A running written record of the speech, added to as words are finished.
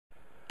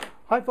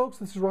Hi folks,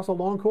 this is Russ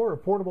Longcore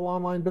of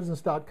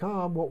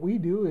PortableOnlineBusiness.com. What we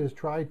do is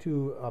try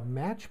to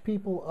match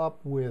people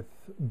up with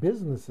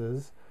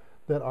businesses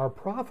that are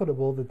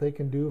profitable that they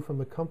can do from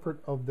the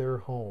comfort of their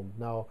home.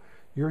 Now,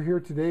 you're here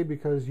today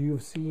because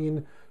you've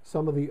seen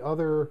some of the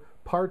other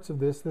parts of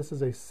this. This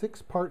is a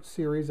 6-part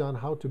series on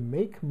how to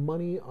make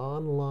money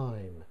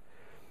online.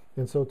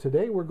 And so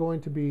today we're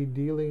going to be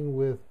dealing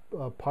with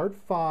part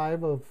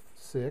 5 of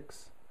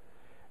 6.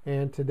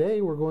 And today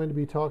we're going to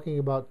be talking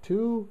about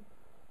two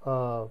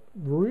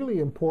really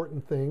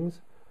important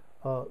things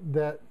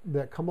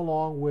that come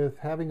along with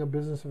having a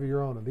business of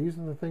your own. And these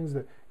are the things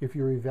that, if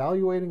you're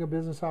evaluating a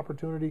business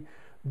opportunity,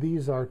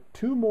 these are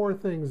 2 more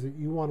things that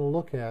you want to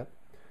look at,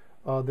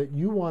 that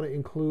you want to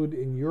include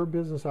in your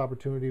business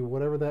opportunity,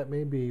 whatever that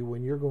may be,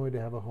 when you're going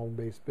to have a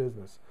home-based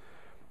business.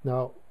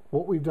 Now,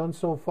 what we've done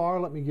so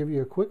far, let me give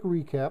you a quick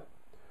recap.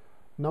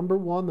 Number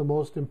 1, the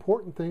most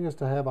important thing is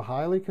to have a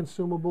highly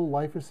consumable,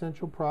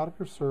 life-essential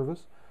product or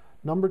service.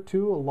 Number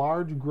 2, a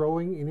large,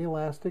 growing,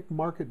 inelastic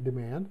market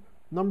demand.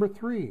 Number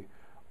 3,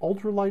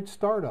 ultralight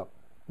startup.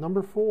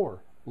 Number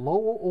 4,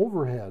 low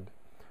overhead.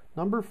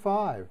 Number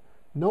 5,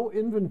 no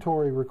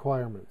inventory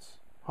requirements.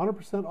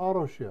 100%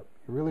 auto ship.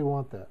 You really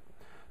want that.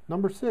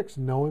 Number 6,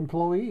 no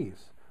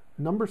employees.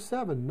 Number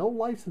 7, no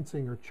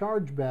licensing or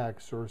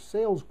chargebacks or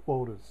sales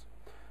quotas.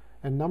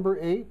 And number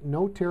 8,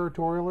 no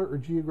territorial or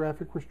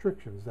geographic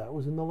restrictions. That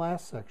was in the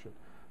last section.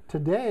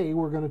 Today,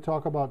 we're going to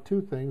talk about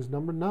 2 things.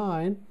 Number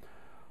 9,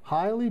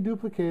 highly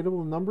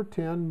duplicatable. Number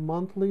 10,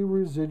 monthly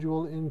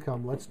residual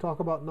income. Let's talk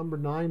about number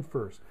 9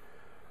 first.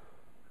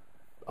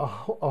 A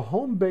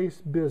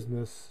home-based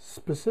business,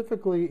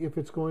 specifically if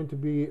it's going to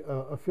be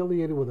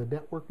affiliated with a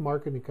network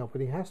marketing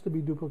company, has to be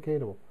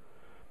duplicatable.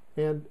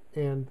 And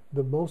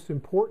the most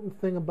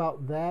important thing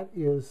about that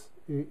is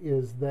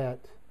that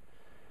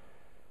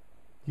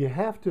you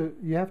have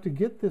to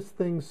get this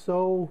thing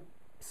so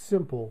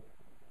simple.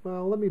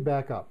 Well, let me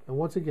back up. And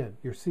once again,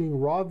 you're seeing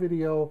raw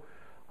video.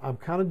 I'm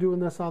kind of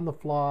doing this on the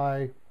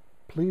fly.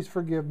 Please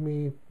forgive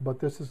me, but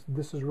this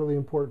is really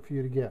important for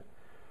you to get.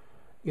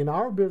 In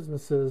our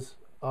businesses,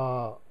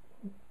 our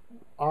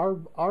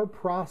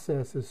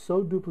process is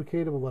so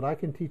duplicatable that I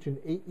can teach an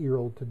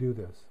 8-year-old to do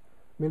this.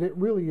 I mean, it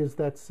really is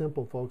that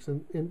simple, folks.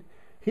 And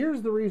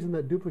here's the reason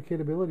that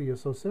duplicatability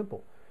is so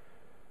simple.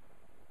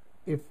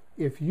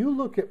 If you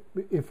look at,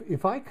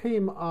 if I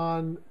came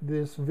on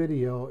this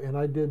video and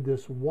I did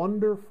this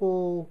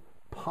wonderful,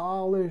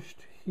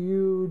 polished,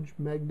 huge,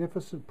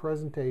 magnificent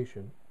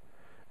presentation,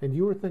 and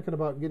you were thinking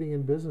about getting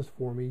in business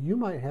for me, you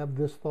might have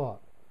this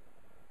thought: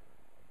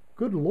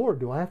 good Lord,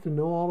 do I have to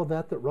know all of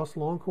that Russ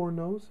Longcore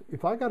knows?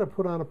 If I got to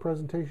put on a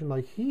presentation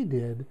like he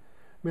did,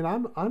 I mean,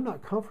 I'm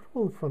not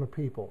comfortable in front of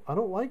people. I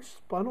don't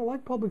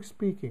like public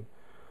speaking.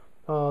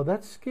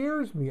 That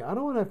scares me. I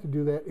don't want to have to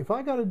do that. If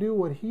I got to do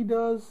what he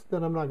does,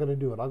 then I'm not going to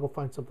do it. I'll go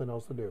find something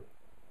else to do.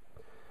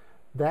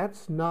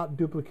 That's not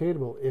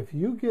duplicatable. If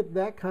you get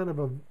that kind of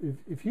a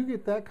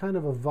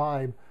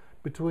vibe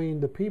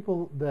between the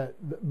people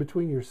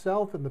between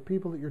yourself and the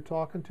people that you're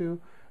talking to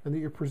and that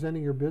you're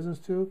presenting your business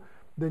to,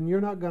 then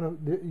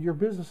your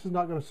business is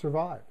not going to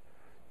survive.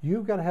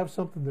 You've got to have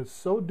something that's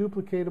so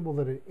duplicatable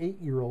that an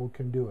 8-year-old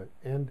can do it.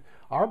 And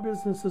our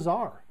businesses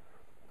are.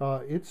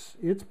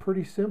 It's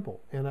pretty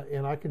simple,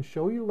 and I can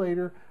show you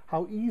later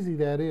how easy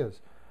that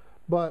is.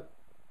 But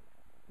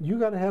you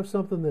got to have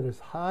something that is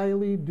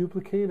highly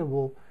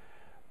duplicatable.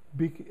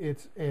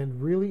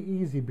 And really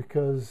easy,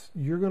 because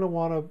you're going to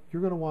want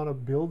to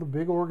build a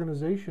big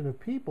organization of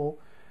people.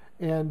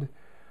 And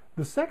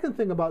the second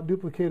thing about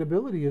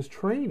duplicatability is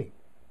training.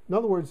 In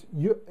other words,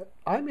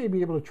 I may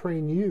be able to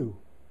train you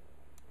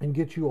and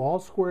get you all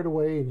squared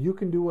away, and you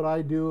can do what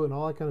I do and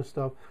all that kind of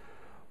stuff.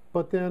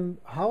 But then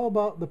how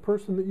about the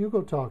person that you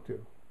go talk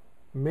to?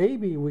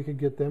 Maybe we could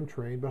get them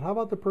trained, but how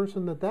about the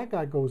person that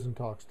guy goes and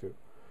talks to?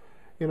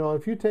 You know,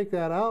 if you take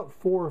that out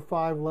 4 or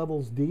 5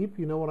 levels deep,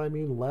 you know what I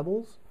mean,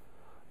 levels?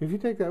 If you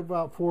take that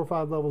about 4 or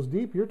 5 levels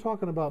deep, you're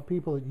talking about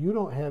people that you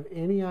don't have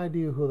any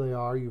idea who they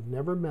are. You've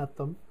never met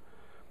them,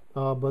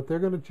 but they're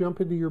going to jump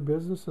into your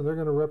business and they're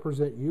going to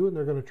represent you and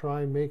they're going to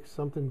try and make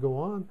something go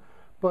on.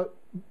 But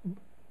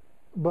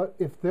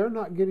if they're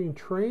not getting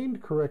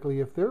trained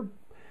correctly, if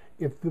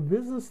the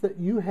business that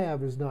you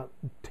have is not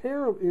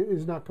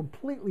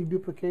completely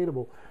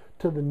duplicatable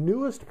to the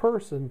newest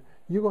person,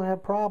 you're going to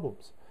have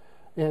problems.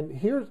 And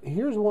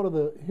here's one of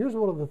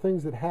the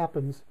things that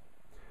happens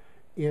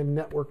in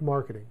network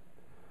marketing.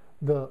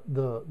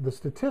 The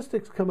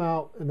statistics come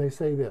out and they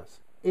say this: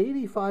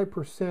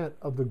 85%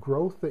 of the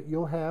growth that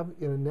you'll have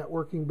in a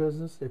networking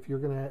business, if you're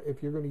going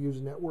to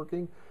use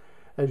networking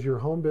as your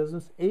home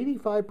business,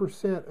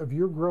 85% of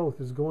your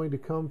growth is going to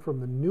come from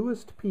the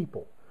newest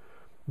people.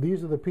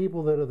 These are the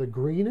people that are the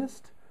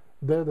greenest.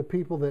 They're the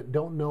people that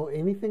don't know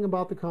anything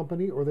about the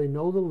company, or they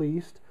know the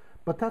least,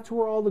 but that's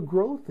where all the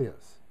growth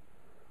is.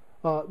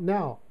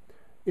 Now,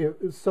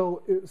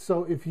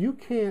 if you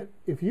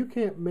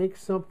can't make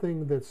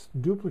something that's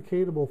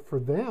duplicatable for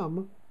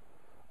them,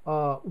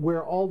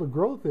 where all the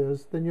growth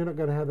is, then you're not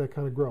going to have that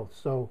kind of growth.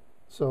 So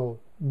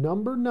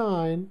number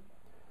 9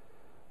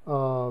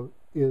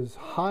 is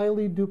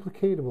highly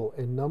duplicatable.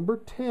 And number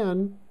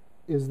 10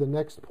 is the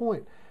next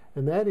point,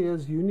 and that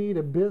is you need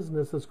a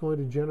business that's going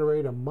to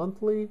generate a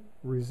monthly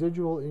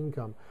residual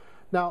income.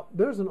 Now,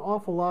 there's an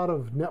awful lot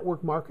of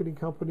network marketing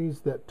companies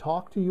that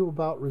talk to you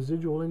about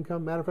residual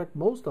income. Matter of fact,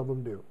 most of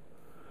them do.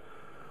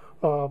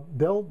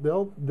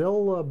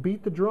 They'll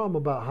beat the drum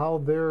about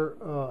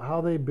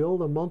how they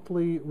build a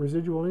monthly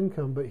residual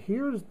income. But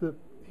here's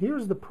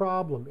the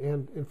problem.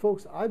 And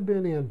folks, I've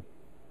been in.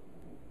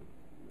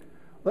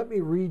 Let me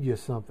read you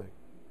something.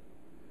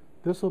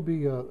 This will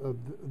be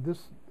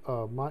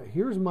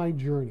here's my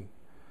journey.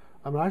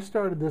 I mean, I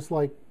started this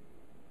like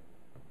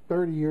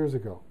 30 years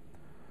ago.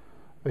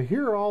 But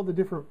here are all the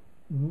different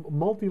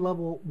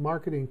multi-level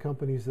marketing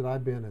companies that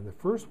I've been in. The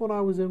first one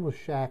I was in was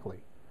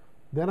Shackley.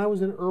 Then I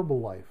was in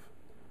Herbalife.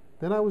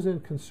 Then I was in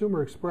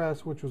Consumer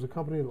Express, which was a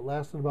company that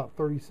lasted about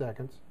 30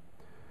 seconds.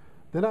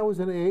 Then I was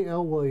in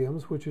A.L.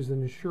 Williams, which is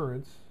an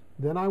insurance.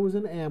 Then I was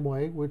in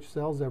Amway, which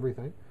sells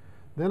everything.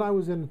 Then I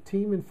was in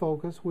Team in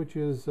Focus, which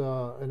is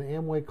an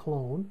Amway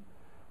clone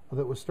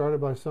that was started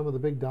by some of the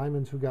big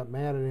diamonds who got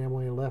mad at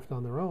Amway and left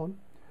on their own.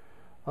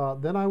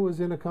 Then I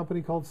was in a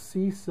company called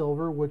Sea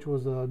Silver, which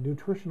was a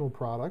nutritional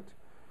product.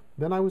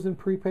 Then I was in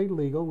Prepaid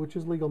Legal, which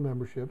is legal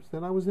memberships.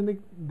 Then I was in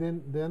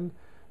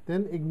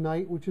then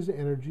Ignite, which is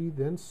energy.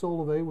 Then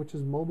Solvay, which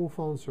is mobile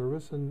phone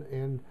service, and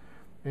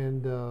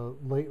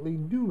lately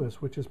Numis,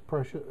 which is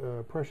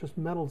precious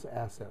metals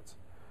assets.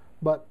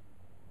 But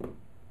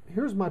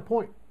here's my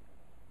point: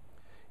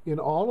 in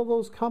all of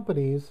those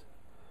companies,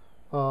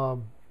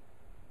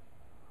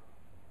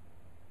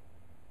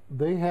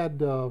 they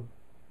had.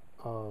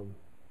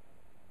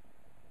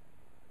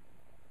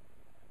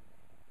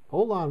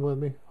 Hold on with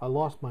me. I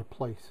lost my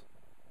place.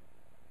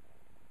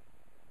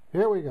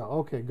 Here we go.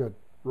 Okay, good.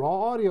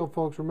 Raw audio,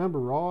 folks. Remember,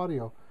 raw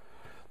audio.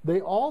 They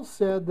all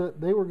said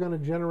that they were going to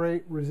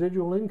generate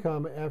residual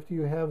income after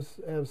you have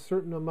a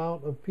certain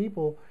amount of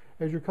people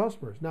as your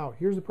customers. Now,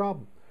 here's the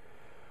problem.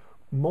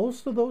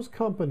 Most of those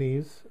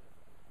companies,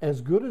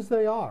 as good as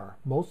they are,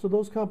 most of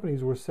those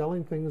companies were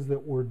selling things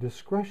that were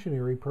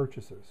discretionary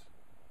purchases,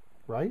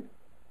 right?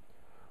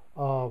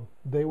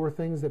 They were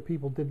things that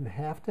people didn't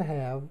have to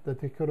have,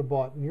 that they could have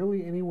bought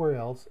nearly anywhere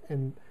else,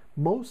 and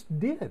most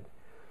did.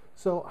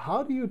 So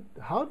how do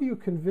you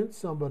convince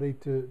somebody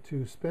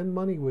to spend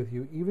money with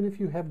you, even if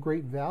you have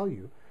great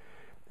value?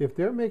 If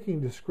they're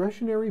making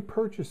discretionary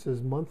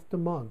purchases month to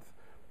month,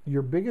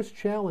 your biggest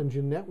challenge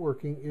in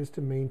networking is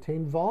to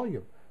maintain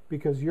volume,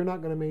 because you're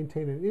not going to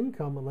maintain an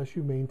income unless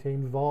you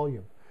maintain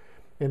volume.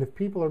 And if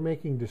people are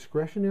making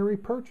discretionary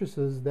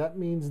purchases, that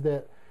means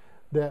that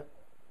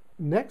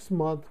next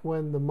month,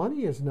 when the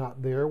money is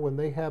not there, when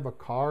they have a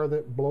car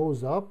that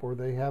blows up, or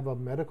they have a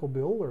medical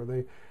bill, or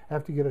they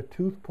have to get a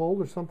tooth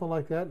pulled or something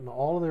like that, and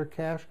all of their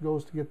cash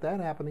goes to get that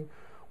happening,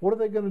 what are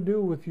they going to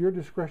do with your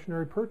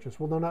discretionary purchase?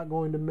 Well, they're not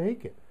going to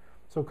make it.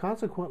 So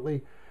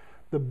consequently,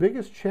 the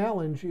biggest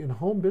challenge in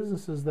home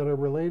businesses that are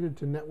related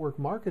to network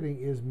marketing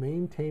is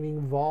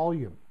maintaining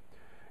volume.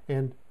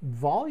 And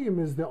volume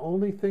is the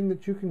only thing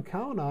that you can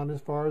count on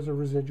as far as a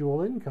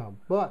residual income.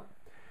 But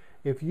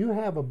if you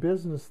have a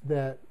business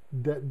that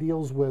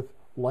deals with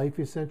life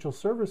essential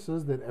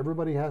services that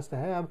everybody has to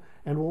have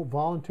and won't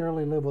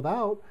voluntarily live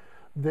without,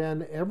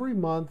 then every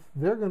month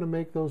they're going to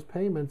make those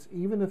payments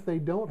even if they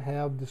don't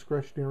have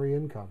discretionary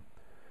income.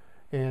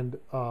 And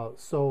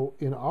so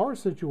in our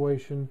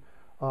situation,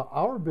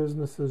 our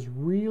businesses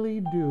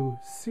really do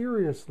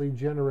seriously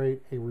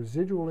generate a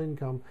residual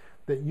income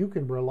that you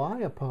can rely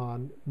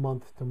upon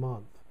month to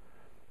month.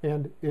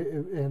 And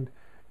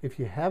if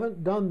you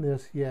haven't done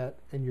this yet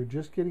and you're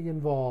just getting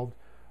involved,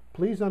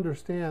 please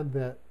understand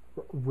that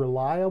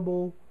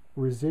reliable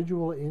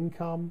residual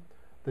income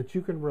that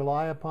you can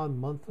rely upon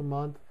month to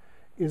month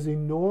is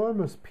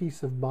enormous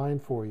peace of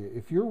mind for you.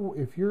 If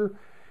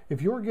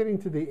you're getting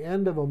to the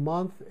end of a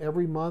month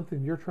every month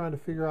and you're trying to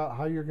figure out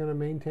how you're going to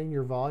maintain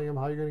your volume,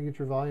 how you're going to get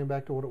your volume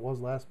back to what it was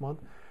last month,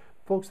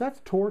 folks,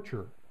 that's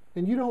torture,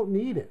 and you don't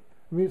need it.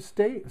 I mean,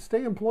 stay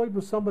employed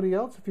with somebody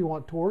else if you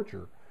want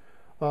torture.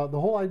 The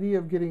whole idea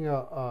of getting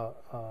a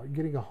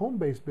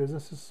home-based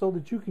business is so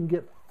that you can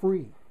get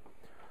free.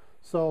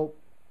 So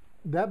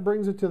that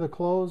brings it to the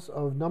close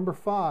of number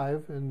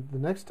 5, and the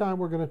next time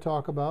we're going to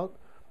talk about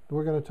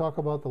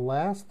the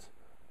last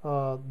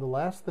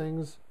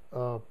things,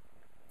 and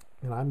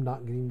I'm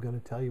not even going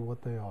to tell you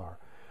what they are.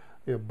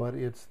 Yeah, but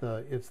it's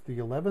the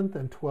 11th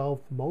and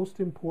 12th most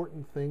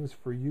important things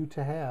for you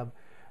to have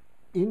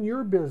in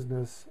your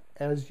business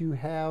as you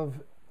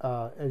have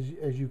as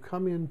you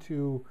come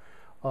into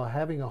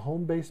having a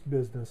home-based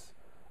business.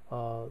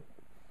 Now,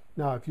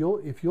 if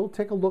you'll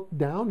take a look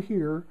down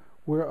here,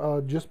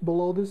 where just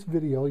below this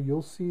video,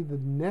 you'll see the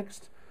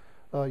next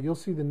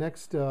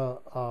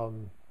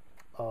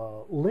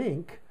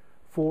link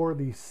for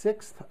the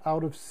 6th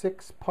out of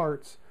 6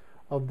 parts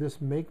of this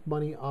Make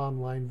Money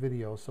Online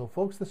video. So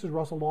folks, this is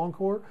Russ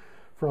Longcore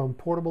from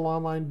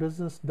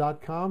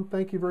PortableOnlineBusiness.com.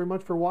 Thank you very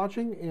much for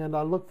watching, and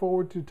I look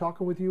forward to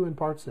talking with you in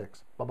part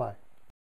 6. Bye-bye.